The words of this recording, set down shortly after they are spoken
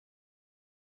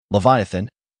Leviathan,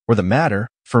 or the matter,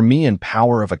 Forme and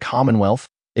Power of a Commonwealth,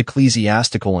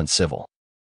 Ecclesiastical and Civil.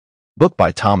 Book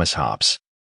by Thomas Hobbes.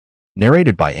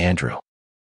 Narrated by Andrew.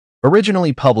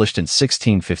 Originally published in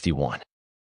 1651.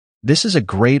 This is a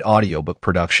great audiobook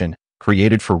production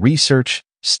created for research,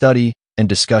 study, and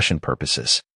discussion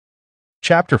purposes.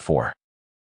 Chapter 4.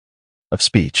 Of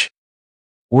Speech.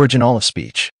 Original of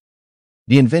speech.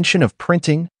 The invention of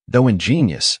printing, though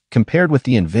ingenious, compared with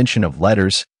the invention of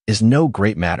letters, is no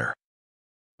great matter.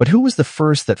 But who was the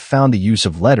first that found the use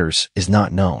of letters is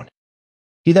not known.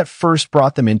 He that first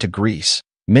brought them into Greece,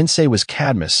 men say, was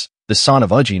Cadmus, the son of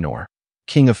Agenor,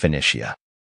 king of Phoenicia.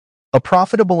 A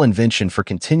profitable invention for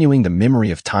continuing the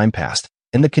memory of time past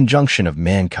and the conjunction of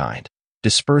mankind,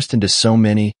 dispersed into so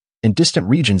many and distant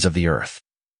regions of the earth.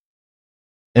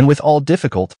 And withal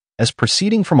difficult, as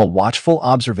proceeding from a watchful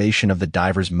observation of the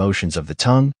divers motions of the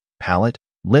tongue, palate,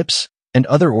 lips, and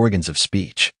other organs of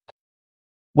speech,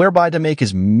 whereby to make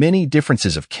as many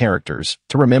differences of characters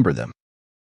to remember them.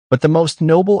 But the most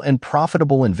noble and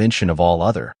profitable invention of all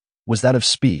other was that of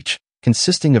speech,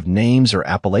 consisting of names or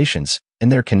appellations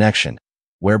and their connection,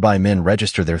 whereby men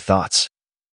register their thoughts,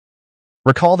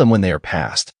 recall them when they are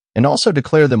past, and also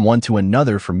declare them one to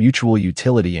another for mutual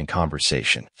utility in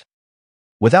conversation,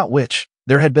 without which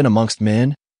there had been amongst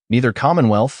men neither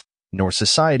commonwealth, nor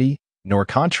society, nor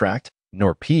contract,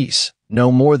 nor peace,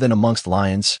 no more than amongst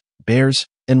lions, bears,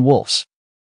 and wolves.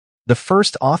 The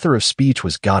first author of speech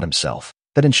was God himself,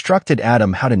 that instructed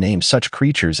Adam how to name such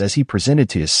creatures as he presented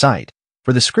to his sight,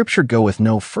 for the scripture goeth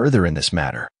no further in this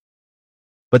matter.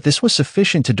 But this was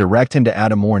sufficient to direct him to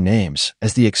add more names,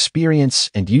 as the experience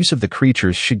and use of the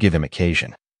creatures should give him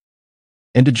occasion,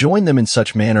 and to join them in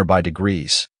such manner by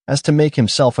degrees, as to make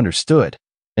himself understood,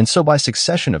 and so by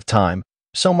succession of time,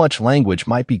 so much language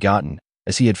might be gotten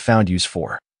as he had found use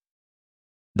for,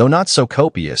 though not so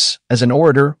copious as an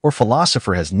orator or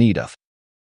philosopher has need of.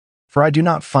 For I do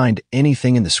not find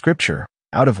anything in the scripture,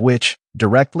 out of which,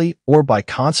 directly or by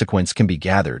consequence can be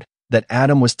gathered, that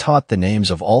Adam was taught the names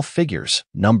of all figures,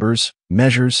 numbers,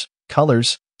 measures,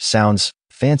 colors, sounds,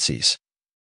 fancies,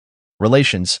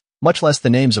 relations, much less the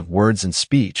names of words and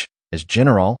speech, as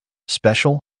general,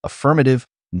 special, affirmative,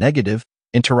 negative,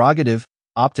 interrogative,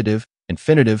 optative,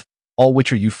 infinitive, all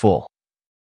which are youthful,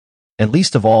 and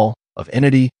least of all, of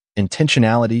entity,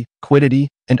 intentionality, quiddity,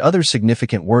 and other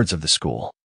significant words of the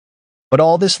school. But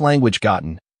all this language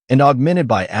gotten, and augmented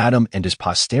by Adam and his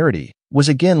posterity, was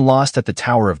again lost at the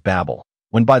Tower of Babel,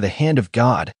 when by the hand of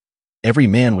God, every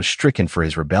man was stricken for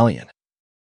his rebellion,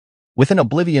 with an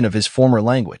oblivion of his former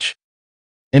language,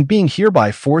 and being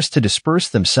hereby forced to disperse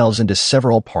themselves into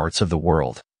several parts of the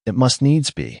world, it must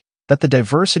needs be, that the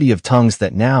diversity of tongues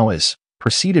that now is,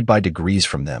 proceeded by degrees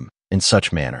from them, in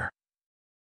such manner,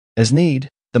 as need,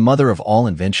 the mother of all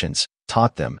inventions,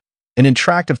 taught them, and in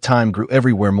tract of time grew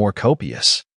everywhere more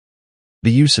copious.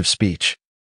 The use of speech.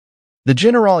 The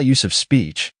general use of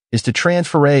speech is to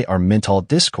transfer our mental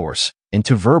discourse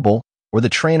into verbal, or the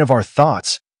train of our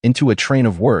thoughts into a train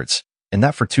of words, and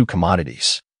that for two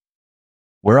commodities,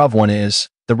 whereof one is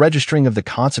the registering of the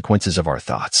consequences of our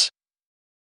thoughts,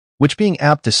 which being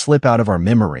apt to slip out of our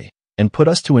memory and put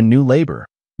us to a new labor,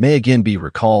 may again be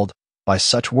recalled by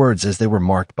such words as they were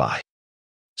marked by,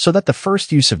 so that the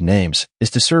first use of names is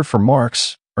to serve for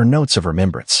marks or notes of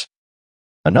remembrance.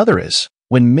 Another is,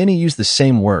 when many use the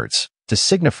same words, to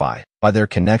signify, by their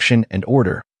connection and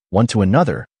order, one to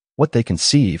another, what they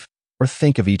conceive or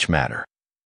think of each matter,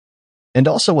 and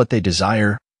also what they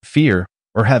desire, fear,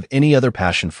 or have any other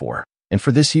passion for, and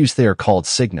for this use they are called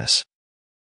signs.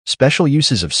 Special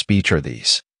uses of speech are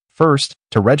these. First,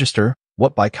 to register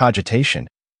what by cogitation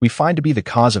we find to be the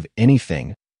cause of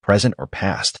anything, present or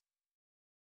past,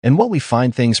 and what we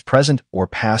find things present or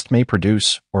past may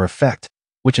produce or effect,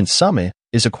 which in sum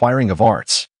is acquiring of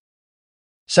arts.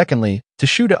 Secondly, to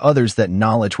shew to others that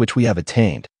knowledge which we have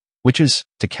attained, which is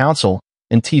to counsel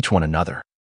and teach one another.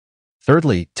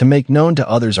 Thirdly, to make known to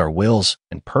others our wills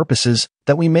and purposes,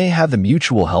 that we may have the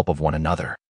mutual help of one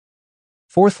another.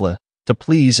 Fourthly, to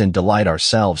please and delight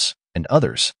ourselves and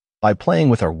others by playing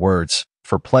with our words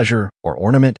for pleasure or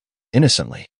ornament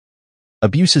innocently.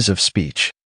 Abuses of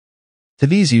speech. To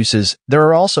these uses there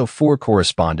are also four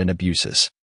correspondent abuses.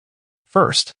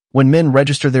 First, when men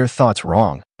register their thoughts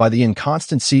wrong by the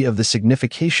inconstancy of the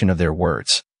signification of their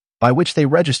words, by which they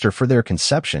register for their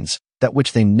conceptions that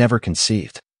which they never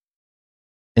conceived,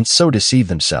 and so deceive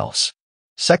themselves.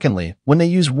 Secondly, when they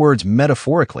use words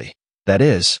metaphorically, that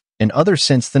is, in other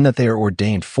sense than that they are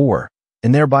ordained for,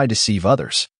 and thereby deceive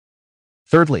others.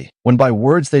 Thirdly, when by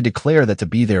words they declare that to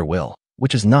be their will,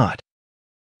 which is not.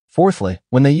 Fourthly,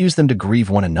 when they use them to grieve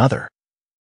one another.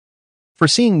 For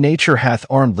seeing nature hath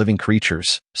armed living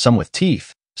creatures, some with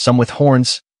teeth, some with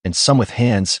horns, and some with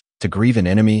hands, to grieve an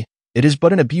enemy, it is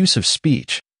but an abuse of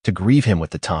speech, to grieve him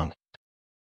with the tongue.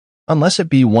 Unless it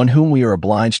be one whom we are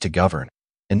obliged to govern,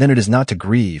 and then it is not to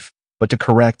grieve, but to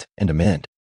correct and amend.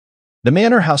 The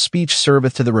manner how speech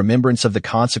serveth to the remembrance of the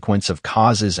consequence of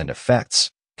causes and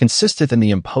effects, consisteth in the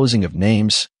imposing of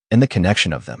names and the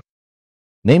connection of them.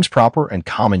 Names proper and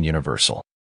common universal.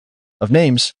 Of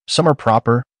names, some are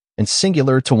proper and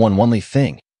singular to one only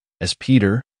thing, as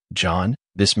Peter, John,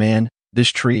 this man, this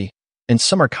tree, and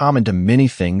some are common to many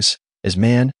things, as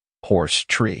man, horse,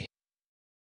 tree.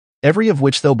 Every of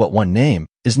which, though but one name,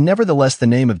 is nevertheless the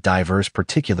name of divers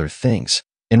particular things,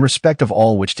 in respect of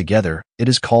all which together it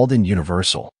is called an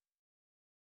universal.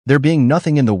 There being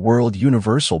nothing in the world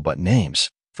universal but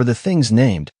names, for the things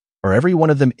named are every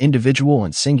one of them individual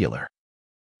and singular.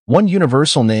 One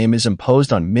universal name is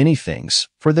imposed on many things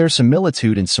for their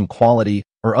similitude in some quality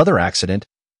or other accident,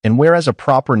 and whereas a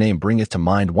proper name bringeth to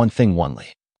mind one thing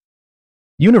only.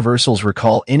 Universals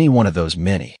recall any one of those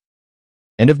many.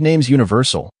 And of names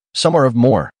universal, some are of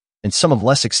more, and some of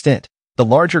less extent, the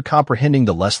larger comprehending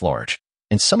the less large,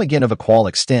 and some again of equal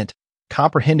extent,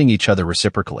 comprehending each other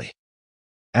reciprocally.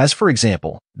 As for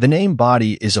example, the name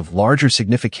body is of larger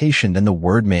signification than the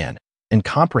word man, and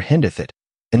comprehendeth it,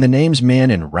 and the names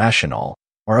man and rational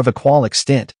are of equal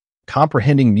extent,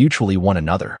 comprehending mutually one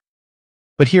another.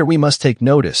 But here we must take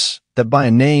notice that by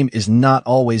a name is not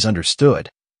always understood,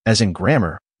 as in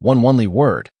grammar, one only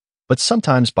word, but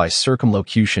sometimes by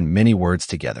circumlocution many words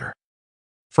together.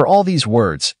 For all these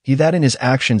words, he that in his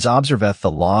actions observeth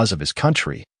the laws of his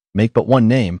country, make but one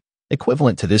name,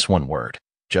 equivalent to this one word,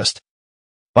 just.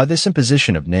 By this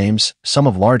imposition of names, some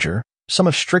of larger, some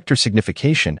of stricter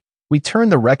signification, we turn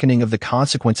the reckoning of the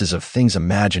consequences of things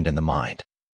imagined in the mind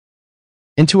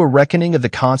into a reckoning of the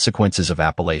consequences of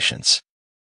appellations.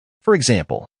 For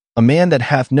example, a man that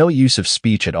hath no use of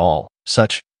speech at all,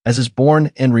 such as is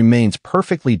born and remains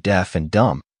perfectly deaf and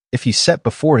dumb, if he set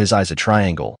before his eyes a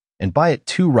triangle, and by it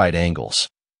 2 right angles,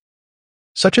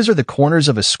 such as are the corners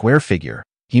of a square figure,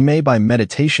 he may by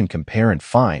meditation compare and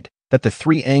find that the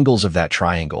 3 angles of that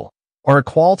triangle are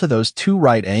equal to those 2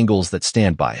 right angles that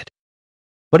stand by it.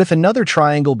 But if another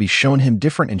triangle be shown him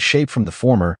different in shape from the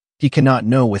former, he cannot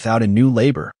know without a new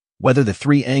labor whether the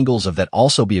 3 angles of that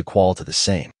also be equal to the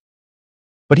same.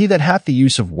 But he that hath the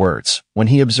use of words, when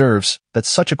he observes that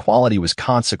such equality was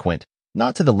consequent,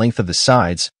 not to the length of the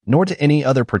sides, nor to any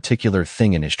other particular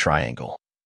thing in his triangle,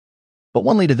 but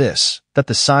only to this, that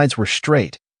the sides were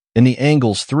straight, and the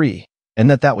angles 3,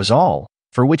 and that was all,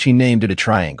 for which he named it a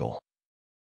triangle,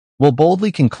 will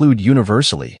boldly conclude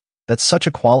universally that such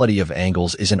a quality of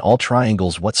angles is in all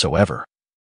triangles whatsoever,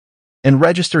 and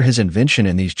register his invention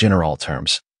in these general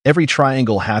terms: every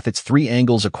triangle hath its 3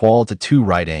 angles equal to 2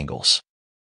 right angles.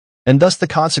 And thus the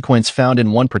consequence found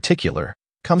in one particular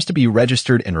comes to be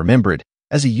registered and remembered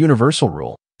as a universal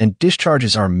rule, and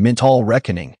discharges our mental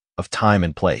reckoning of time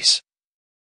and place,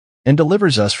 and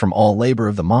delivers us from all labor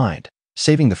of the mind,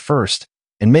 saving the first,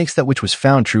 and makes that which was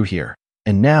found true here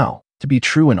and now to be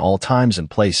true in all times and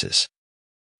places.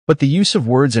 But the use of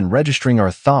words in registering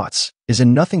our thoughts is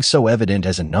in nothing so evident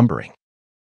as in numbering.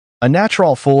 A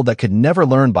natural fool that could never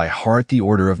learn by heart the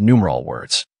order of numeral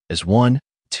words, as 1,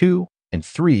 2, and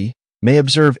 3, may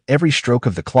observe every stroke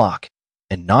of the clock,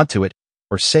 and nod to it,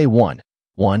 or say 1,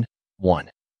 1, 1,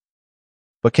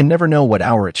 but can never know what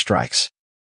hour it strikes.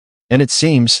 And it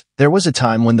seems there was a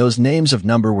time when those names of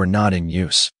number were not in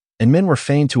use, and men were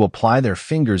fain to apply their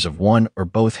fingers of one or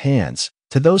both hands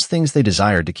to those things they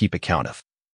desired to keep account of.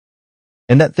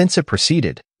 And that thence it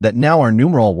proceeded, that now our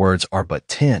numeral words are but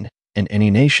 10 in any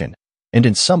nation, and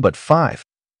in some but 5,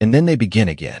 and then they begin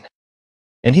again.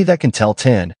 And he that can tell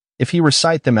 10, if he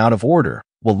recite them out of order,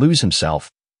 will lose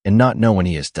himself, and not know when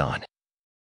he is done.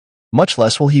 Much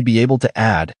less will he be able to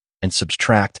add, and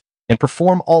subtract, and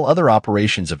perform all other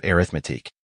operations of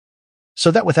arithmetic. So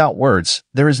that without words,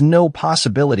 there is no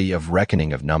possibility of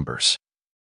reckoning of numbers,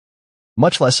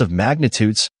 much less of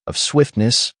magnitudes, of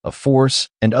swiftness, of force,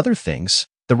 and other things,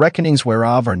 the reckonings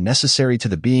whereof are necessary to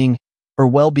the being or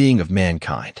well-being of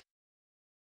mankind.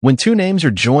 When 2 names are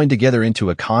joined together into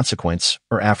a consequence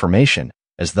or affirmation,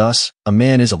 as thus, a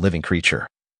man is a living creature.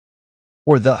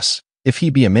 Or thus, if he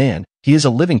be a man, he is a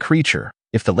living creature,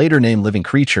 if the later name living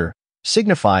creature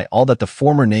signify all that the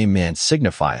former name man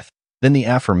signifieth, then the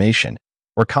affirmation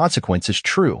or consequence is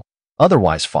true,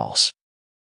 otherwise false.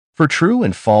 For true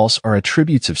and false are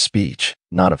attributes of speech,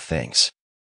 not of things.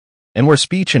 And where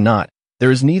speech and not,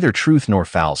 there is neither truth nor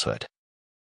falsehood.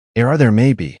 Error there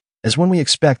may be, as when we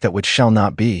expect that which shall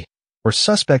not be, or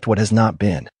suspect what has not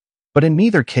been. But in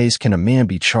neither case can a man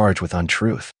be charged with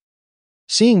untruth.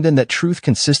 Seeing then that truth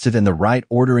consisteth in the right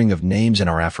ordering of names in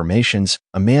our affirmations,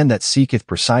 a man that seeketh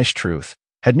precise truth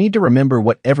had need to remember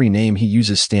what every name he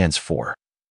uses stands for,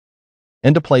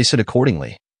 and to place it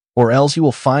accordingly, or else he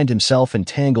will find himself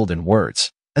entangled in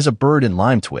words, as a bird in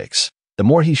lime twigs. The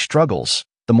more he struggles,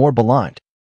 the more blind.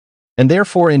 And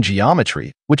therefore in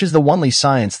geometry, which is the only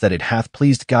science that it hath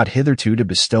pleased God hitherto to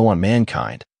bestow on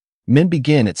mankind, men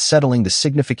begin at settling the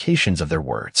significations of their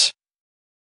words,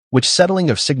 which settling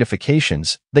of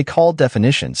significations they call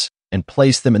definitions, and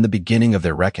place them in the beginning of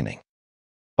their reckoning.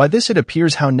 By this it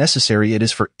appears how necessary it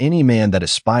is for any man that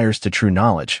aspires to true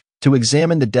knowledge to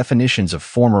examine the definitions of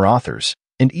former authors,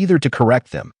 and either to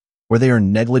correct them, where they are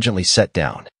negligently set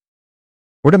down,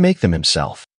 or to make them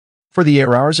himself. For the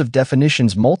errors of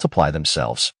definitions multiply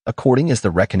themselves, according as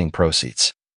the reckoning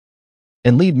proceeds,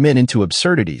 and lead men into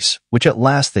absurdities, which at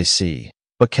last they see,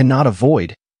 but cannot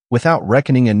avoid, without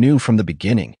reckoning anew from the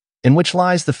beginning, in which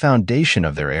lies the foundation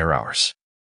of their errors.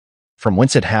 From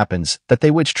whence it happens that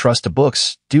they which trust to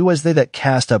books do as they that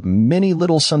cast up many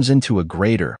little sums into a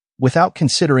greater, without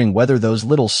considering whether those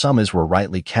little summas were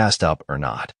rightly cast up or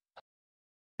not.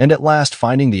 And at last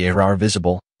finding the error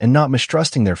visible, and not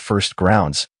mistrusting their first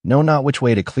grounds, know not which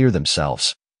way to clear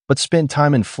themselves, but spend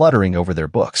time in fluttering over their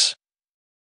books.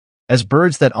 As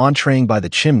birds that entreing by the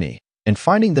chimney, and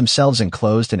finding themselves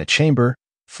enclosed in a chamber,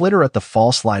 flitter at the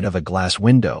false light of a glass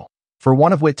window, for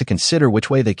want of wit to consider which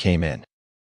way they came in.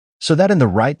 So that in the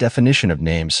right definition of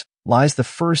names lies the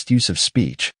first use of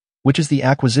speech, which is the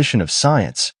acquisition of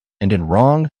science, and in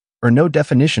wrong or no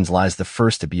definitions lies the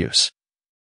first abuse,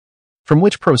 from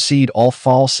which proceed all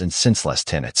false and senseless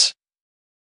tenets,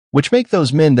 which make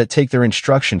those men that take their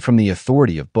instruction from the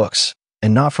authority of books,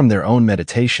 and not from their own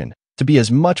meditation, to be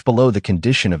as much below the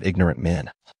condition of ignorant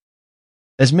men,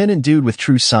 as men endued with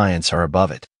true science are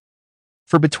above it.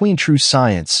 For between true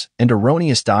science and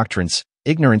erroneous doctrines,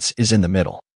 ignorance is in the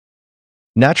middle.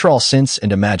 Natural sense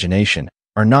and imagination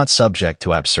are not subject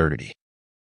to absurdity.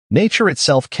 Nature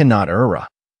itself cannot err,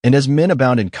 and as men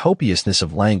abound in copiousness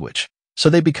of language, so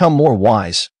they become more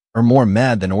wise or more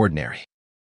mad than ordinary.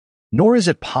 Nor is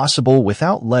it possible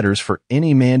without letters for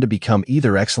any man to become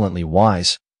either excellently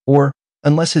wise, or,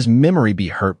 unless his memory be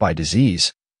hurt by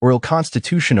disease, or ill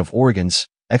constitution of organs,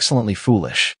 excellently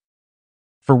foolish.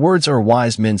 For words are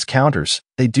wise men's counters,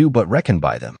 they do but reckon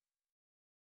by them.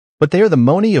 But they are the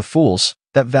money of fools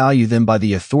that value them by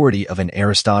the authority of an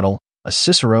Aristotle, a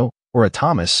Cicero, or a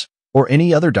Thomas, or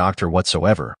any other doctor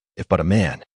whatsoever, if but a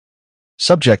man.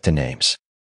 Subject to names.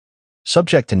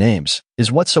 Subject to names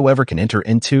is whatsoever can enter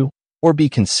into, or be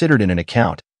considered in an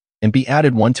account, and be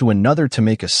added one to another to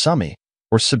make a summary,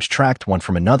 or subtract one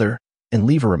from another, and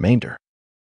leave a remainder.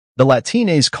 The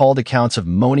Latines called accounts of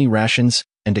money rations,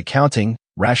 and accounting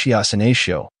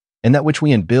ratiocinatio, and that which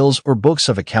we in bills or books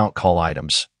of account call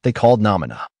items, they called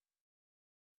nomina.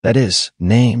 That is,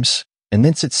 names, and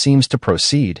thence it seems to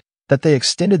proceed, that they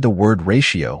extended the word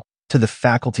ratio to the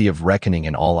faculty of reckoning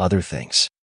in all other things.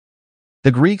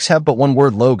 The Greeks have but one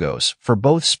word logos for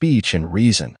both speech and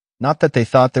reason, not that they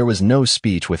thought there was no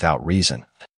speech without reason,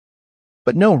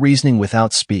 but no reasoning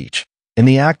without speech. In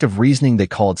the act of reasoning they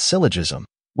called syllogism,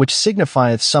 which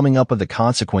signifieth summing up of the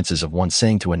consequences of one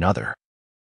saying to another.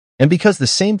 And because the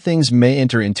same things may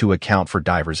enter into account for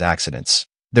divers accidents,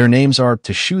 their names are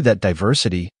to shew that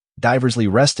diversity, diversely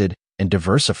rested, and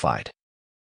diversified.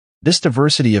 This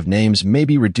diversity of names may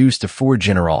be reduced to four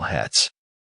general heads.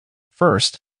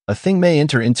 First, a thing may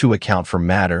enter into account for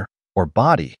matter, or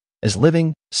body, as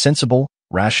living, sensible,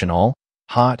 rational,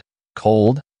 hot,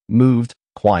 cold, moved,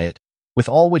 quiet, with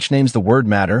all which names the word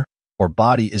matter, or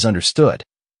body is understood.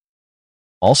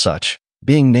 All such,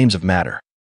 being names of matter.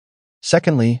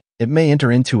 Secondly, it may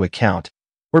enter into account,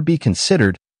 or be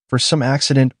considered, for some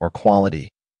accident or quality,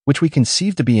 which we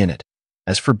conceive to be in it,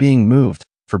 as for being moved,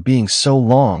 for being so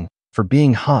long, for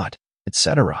being hot,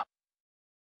 etc.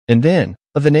 And then,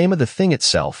 of the name of the thing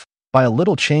itself, by a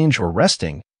little change or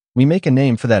resting, we make a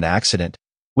name for that accident,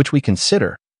 which we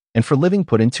consider, and for living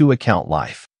put into account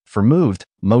life, for moved,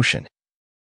 motion,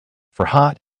 for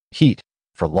hot, heat,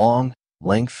 for long,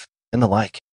 length, and the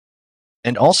like.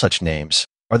 And all such names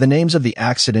are the names of the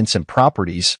accidents and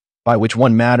properties by which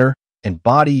one matter and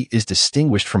body is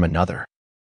distinguished from another.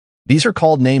 These are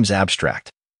called names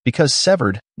abstract, because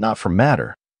severed not from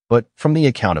matter, but from the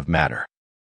account of matter.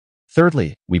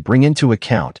 Thirdly, we bring into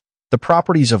account the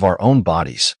properties of our own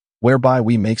bodies, whereby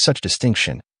we make such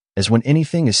distinction, as when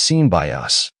anything is seen by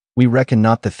us, we reckon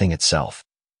not the thing itself,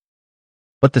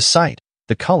 but the sight,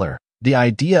 the color, the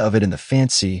idea of it in the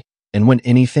fancy, and when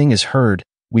anything is heard,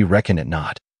 we reckon it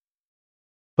not,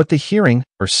 but the hearing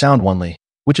or sound only,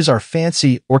 which is our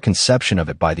fancy or conception of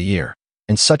it by the ear,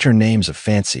 and such are names of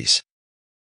fancies.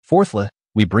 Fourthly,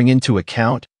 we bring into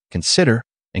account, consider,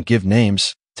 and give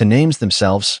names to names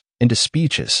themselves into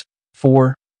speeches.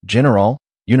 For general,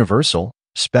 universal,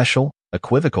 special,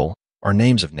 equivocal are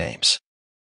names of names.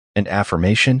 And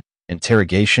affirmation,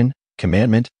 interrogation,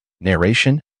 commandment,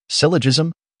 narration,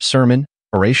 syllogism, sermon,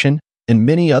 oration, and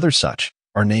many other such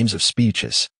are names of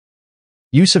speeches.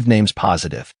 Use of names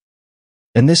positive.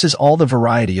 And this is all the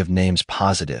variety of names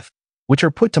positive, which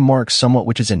are put to mark somewhat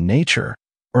which is in nature,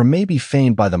 or may be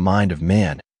feigned by the mind of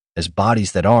man, as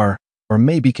bodies that are, or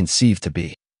may be conceived to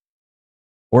be.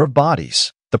 Or of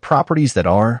bodies, the properties that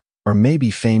are, or may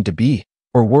be feigned to be,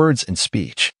 or words in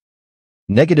speech.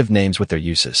 Negative names with their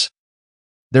uses.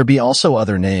 There be also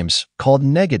other names, called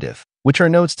negative, which are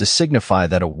notes to signify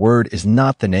that a word is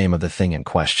not the name of the thing in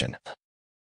question.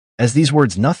 As these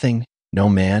words nothing, no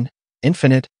man,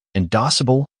 infinite,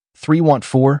 indocible, three want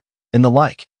four, and the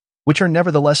like, which are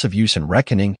nevertheless of use in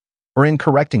reckoning, or in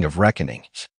correcting of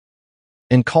reckonings.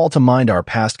 And call to mind our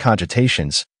past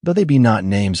cogitations, though they be not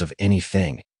names of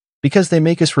anything, because they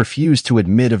make us refuse to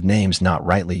admit of names not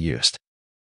rightly used.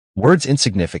 Words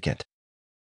insignificant.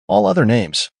 All other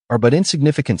names are but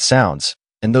insignificant sounds,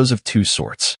 and those of two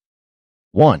sorts.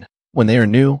 1. When they are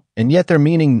new, and yet their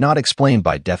meaning not explained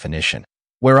by definition,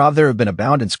 whereof there have been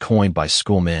abundance coined by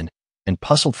schoolmen and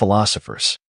puzzled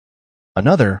philosophers.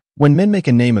 Another, when men make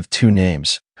a name of two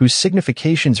names, whose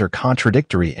significations are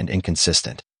contradictory and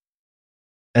inconsistent.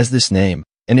 As this name,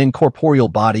 an incorporeal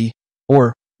body,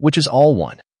 or, which is all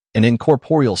one, an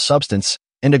incorporeal substance,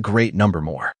 and a great number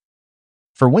more.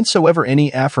 For whensoever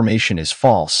any affirmation is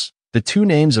false, the two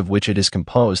names of which it is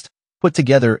composed, put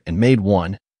together and made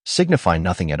one, signify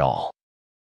nothing at all.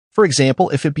 For example,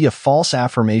 if it be a false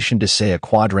affirmation to say a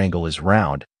quadrangle is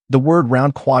round, the word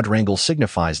round quadrangle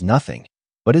signifies nothing,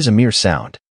 but is a mere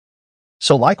sound.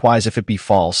 So likewise, if it be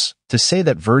false to say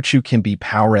that virtue can be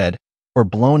powered or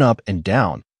blown up and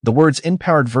down, the words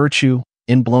empowered virtue,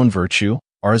 inblown virtue,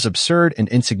 are as absurd and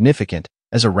insignificant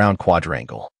as a round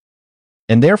quadrangle.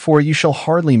 And therefore you shall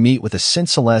hardly meet with a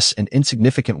senseless and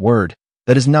insignificant word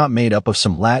that is not made up of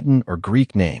some Latin or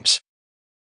Greek names.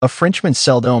 A Frenchman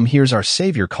seldom hears our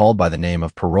Savior called by the name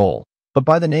of parole, but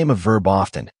by the name of verb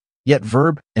often, yet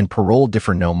verb and parole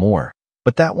differ no more,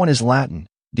 but that one is Latin,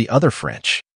 the other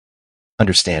French.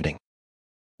 Understanding.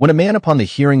 When a man upon the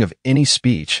hearing of any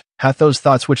speech hath those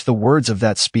thoughts which the words of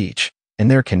that speech,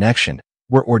 and their connection,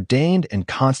 were ordained and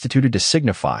constituted to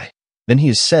signify, then he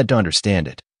is said to understand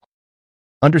it.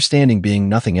 Understanding being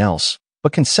nothing else,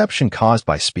 but conception caused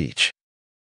by speech.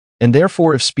 And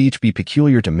therefore if speech be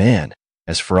peculiar to man,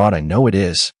 as for aught I know it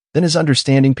is, then is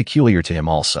understanding peculiar to him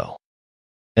also.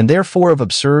 And therefore of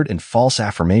absurd and false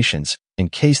affirmations, in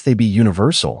case they be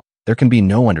universal, there can be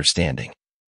no understanding.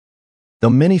 Though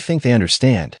many think they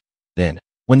understand, then,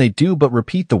 when they do but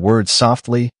repeat the words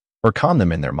softly, or calm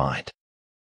them in their mind.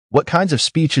 What kinds of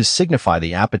speeches signify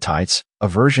the appetites,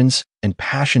 aversions, and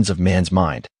passions of man's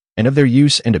mind, and of their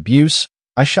use and abuse,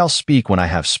 I shall speak when I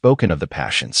have spoken of the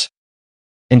passions.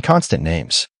 Inconstant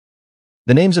names.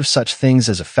 The names of such things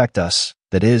as affect us,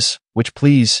 that is, which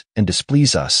please and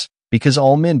displease us, because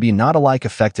all men be not alike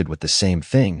affected with the same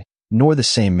thing, nor the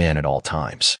same man at all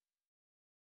times,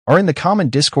 are in the common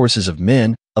discourses of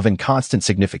men of inconstant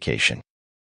signification.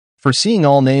 For seeing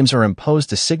all names are imposed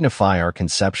to signify our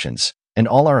conceptions, and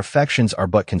all our affections are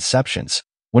but conceptions,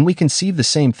 when we conceive the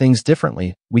same things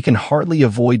differently, we can hardly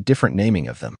avoid different naming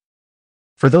of them.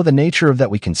 For though the nature of that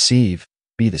we conceive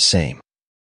be the same,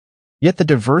 yet the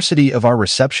diversity of our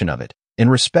reception of it, in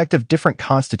respect of different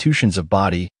constitutions of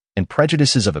body and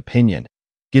prejudices of opinion,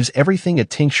 gives everything a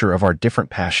tincture of our different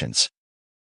passions.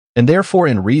 And therefore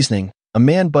in reasoning, a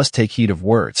man must take heed of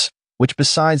words, which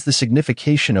besides the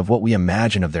signification of what we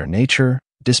imagine of their nature,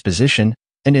 disposition,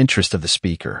 and interest of the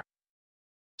speaker,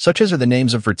 such as are the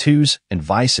names of virtues and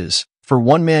vices, for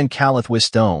one man calleth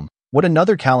wisdom, what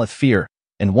another calleth fear,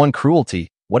 and one cruelty,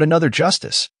 what another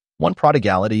justice, one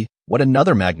prodigality, what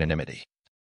another magnanimity,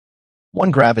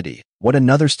 one gravity, what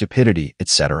another stupidity,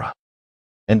 etc.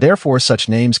 And therefore such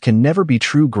names can never be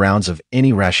true grounds of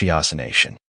any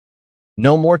ratiocination.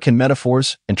 No more can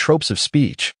metaphors and tropes of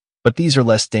speech, but these are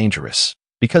less dangerous,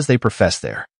 because they profess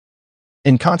their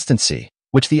inconstancy,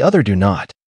 which the other do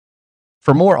not.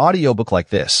 For more audiobook like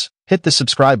this, hit the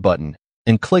subscribe button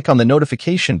and click on the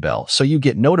notification bell so you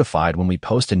get notified when we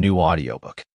post a new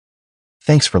audiobook.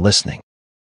 Thanks for listening.